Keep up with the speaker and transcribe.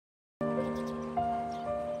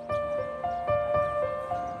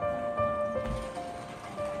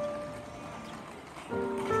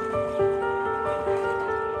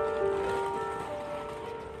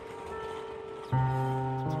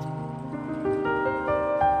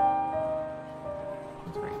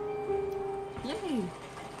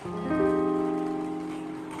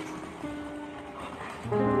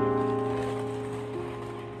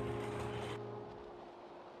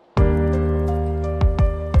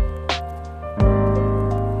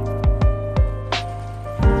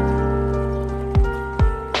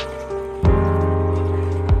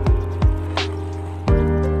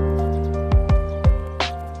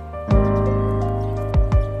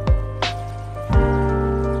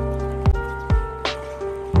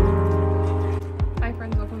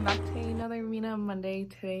Hi,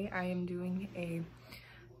 today I am doing a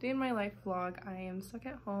day in my life vlog. I am stuck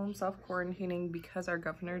at home self-quarantining because our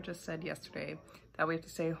governor just said yesterday that we have to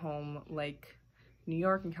stay home like New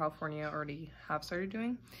York and California already have started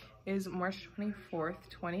doing. It is March 24th,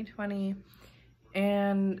 2020,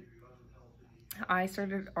 and I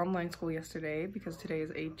started online school yesterday because today is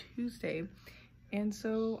a Tuesday. And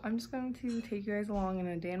so I'm just going to take you guys along in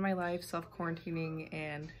a day in my life, self-quarantining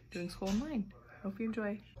and doing school online. Hope you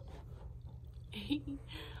enjoy.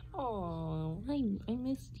 Oh, I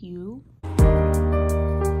missed you.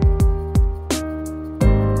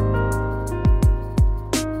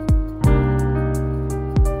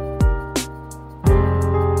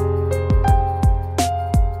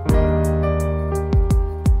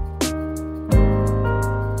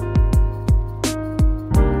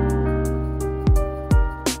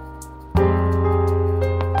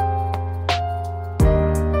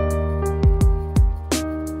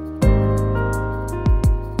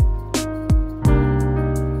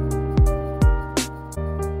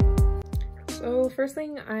 So first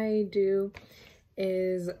thing I do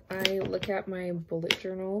is I look at my bullet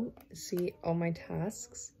journal, see all my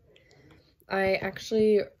tasks. I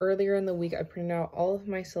actually, earlier in the week, I printed out all of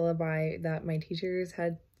my syllabi that my teachers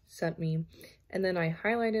had sent me, and then I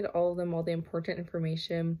highlighted all of them, all the important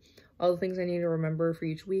information, all the things I need to remember for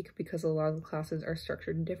each week because a lot of the classes are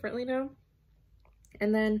structured differently now.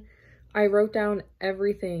 And then I wrote down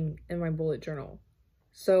everything in my bullet journal.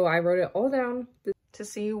 So I wrote it all down to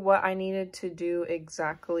see what I needed to do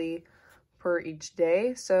exactly per each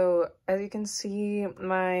day. So as you can see,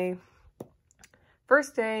 my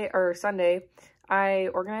first day or Sunday, I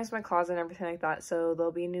organized my closet and everything like that. So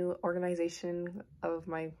there'll be a new organization of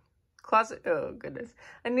my closet. Oh goodness,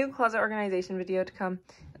 a new closet organization video to come.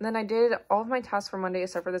 And then I did all of my tasks for Monday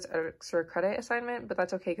except for this extra credit assignment, but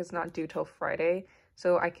that's okay because it's not due till Friday.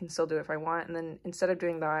 So I can still do it if I want. And then instead of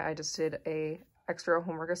doing that, I just did a extra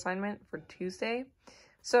homework assignment for Tuesday.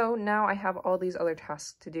 So now I have all these other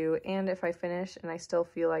tasks to do, and if I finish and I still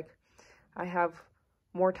feel like I have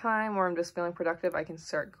more time or I'm just feeling productive, I can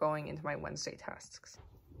start going into my Wednesday tasks.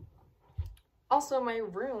 Also, my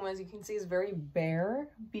room, as you can see, is very bare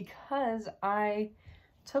because I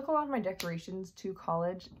took a lot of my decorations to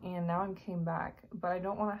college and now I came back, but I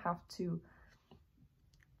don't want to have to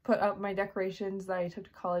put up my decorations that I took to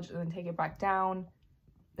college and then take it back down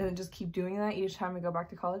and then just keep doing that each time I go back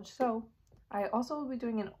to college. So I also will be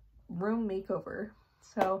doing a room makeover.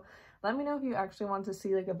 So let me know if you actually want to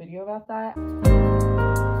see like a video about that.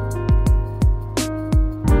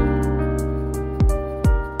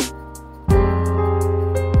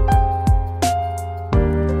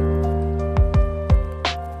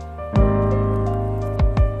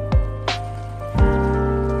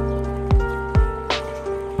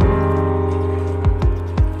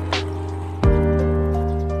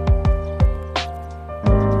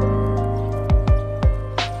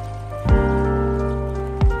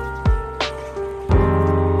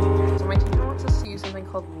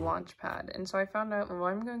 Launchpad, and so I found out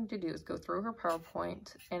what I'm going to do is go through her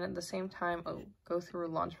PowerPoint and at the same time go through her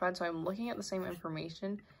Launchpad, so I'm looking at the same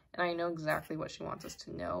information and I know exactly what she wants us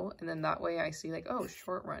to know, and then that way I see like, oh,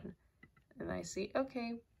 short run, and I see,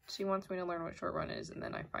 okay, she wants me to learn what short run is, and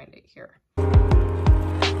then I find it here.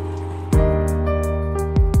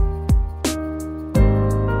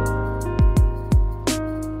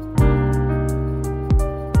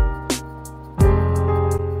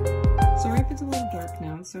 It's a little dark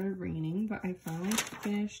now, it started raining, but I finally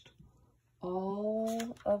finished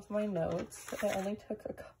all of my notes. It only took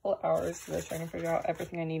a couple hours because I was trying to figure out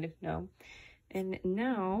everything I needed to know. And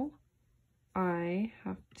now I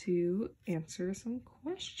have to answer some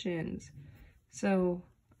questions. So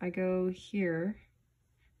I go here.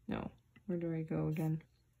 No, where do I go again?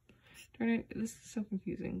 Darn it, this is so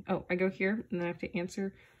confusing. Oh, I go here and then I have to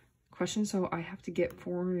answer questions. So I have to get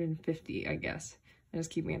 450, I guess. I just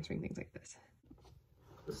keep answering things like this.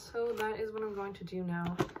 So that is what I'm going to do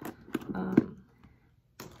now.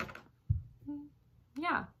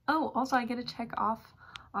 Yeah. Oh, also I get to check off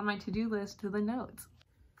on my to-do list to the notes.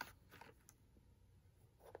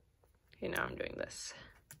 Okay, now I'm doing this.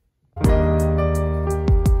 Oh,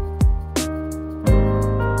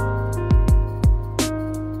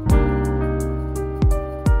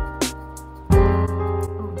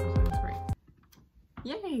 no, that's right.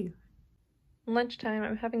 Yay! Lunchtime,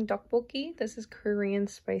 I'm having tteokbokki. This is Korean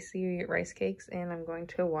spicy rice cakes, and I'm going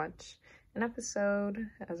to watch an episode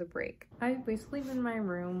as a break. I've basically been in my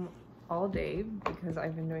room all day because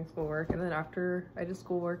I've been doing schoolwork, and then after I did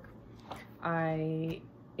schoolwork, I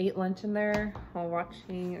ate lunch in there while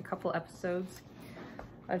watching a couple episodes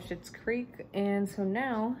of Schitt's Creek, and so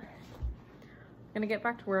now gonna get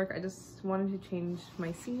back to work. I just wanted to change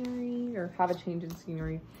my scenery, or have a change in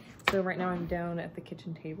scenery. So right now I'm down at the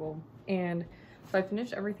kitchen table, and so I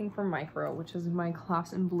finished everything for micro, which is my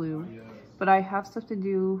class in blue, but I have stuff to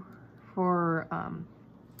do for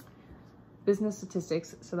business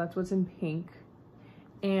statistics, so that's what's in pink.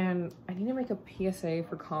 And I need to make a PSA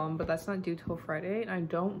for comm, but that's not due till Friday, and I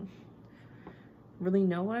don't really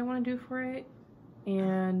know what I want to do for it.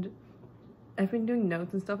 And I've been doing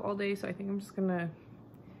notes and stuff all day, so I think I'm just gonna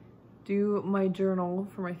do my journal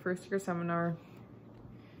for my first year seminar,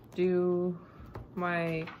 do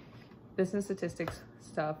my business statistics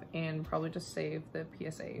stuff, and probably just save the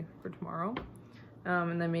PSA for tomorrow.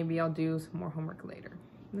 And then maybe I'll do some more homework later.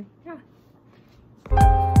 Yeah.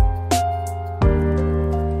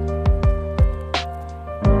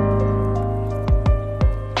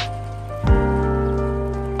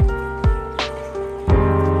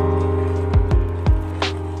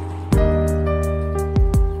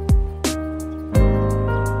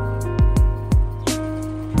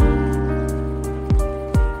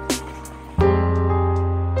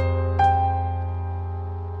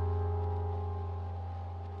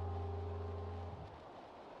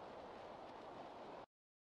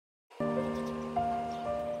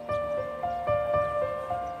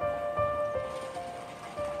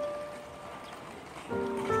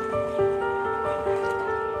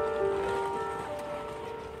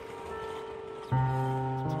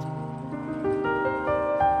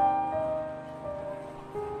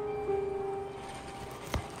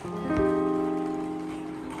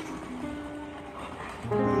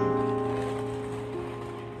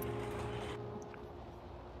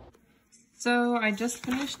 So I just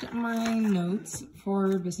finished my notes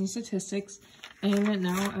for business statistics, and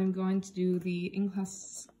now I'm going to do the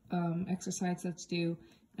in-class exercise that's due.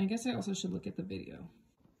 I guess I also should look at the video.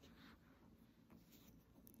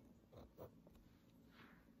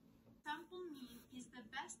 Sample mean is the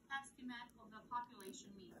best estimate of the population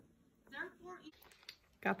mean. Therefore,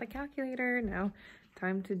 Got the calculator. Now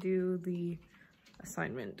time to do the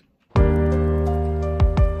assignment.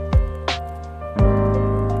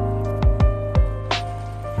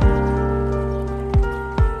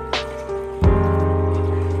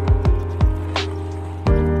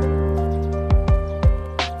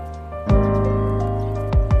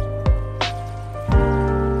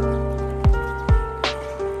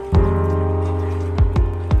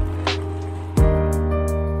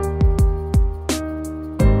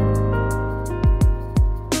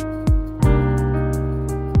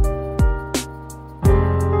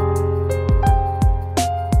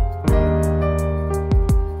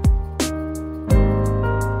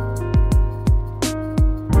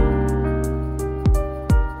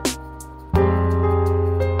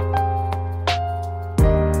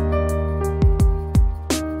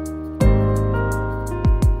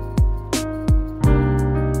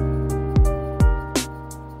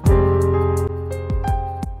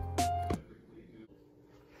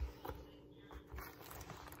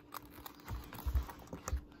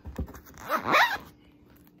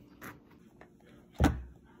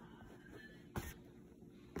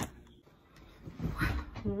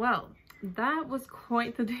 Well, that was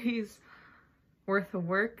quite the day's worth of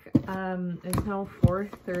work. It's now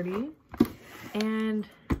 4:30 and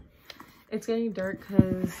it's getting dark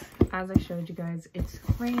because, as I showed you guys, it's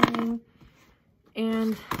raining,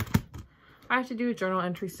 and I have to do a journal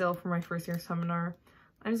entry still for my first year seminar.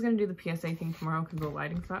 I'm just going to do the PSA thing tomorrow because the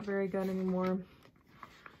lighting's not very good anymore,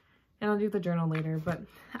 and I'll do the journal later. But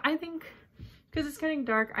I think because it's getting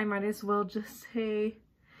dark, I might as well just say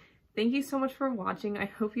thank you so much for watching. I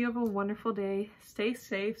hope you have a wonderful day. Stay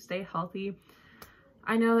safe, stay healthy.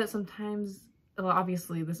 I know that sometimes, well,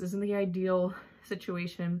 obviously this isn't the ideal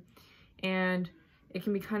situation, and it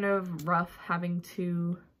can be kind of rough having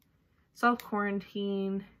to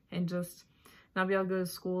self-quarantine and just not be able to go to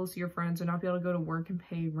school, see your friends, or not be able to go to work and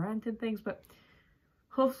pay rent and things. But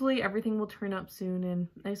hopefully everything will turn up soon, and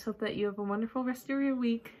I just hope that you have a wonderful rest of your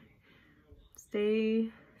week. Stay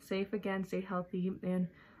safe again, stay healthy, and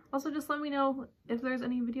also just let me know if there's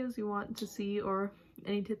any videos you want to see or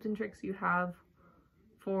any tips and tricks you have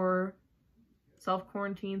for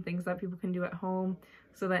self-quarantine, things that people can do at home,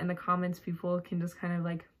 so that in the comments people can just kind of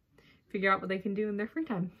like figure out what they can do in their free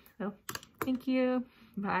time. So thank you.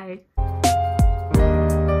 Bye.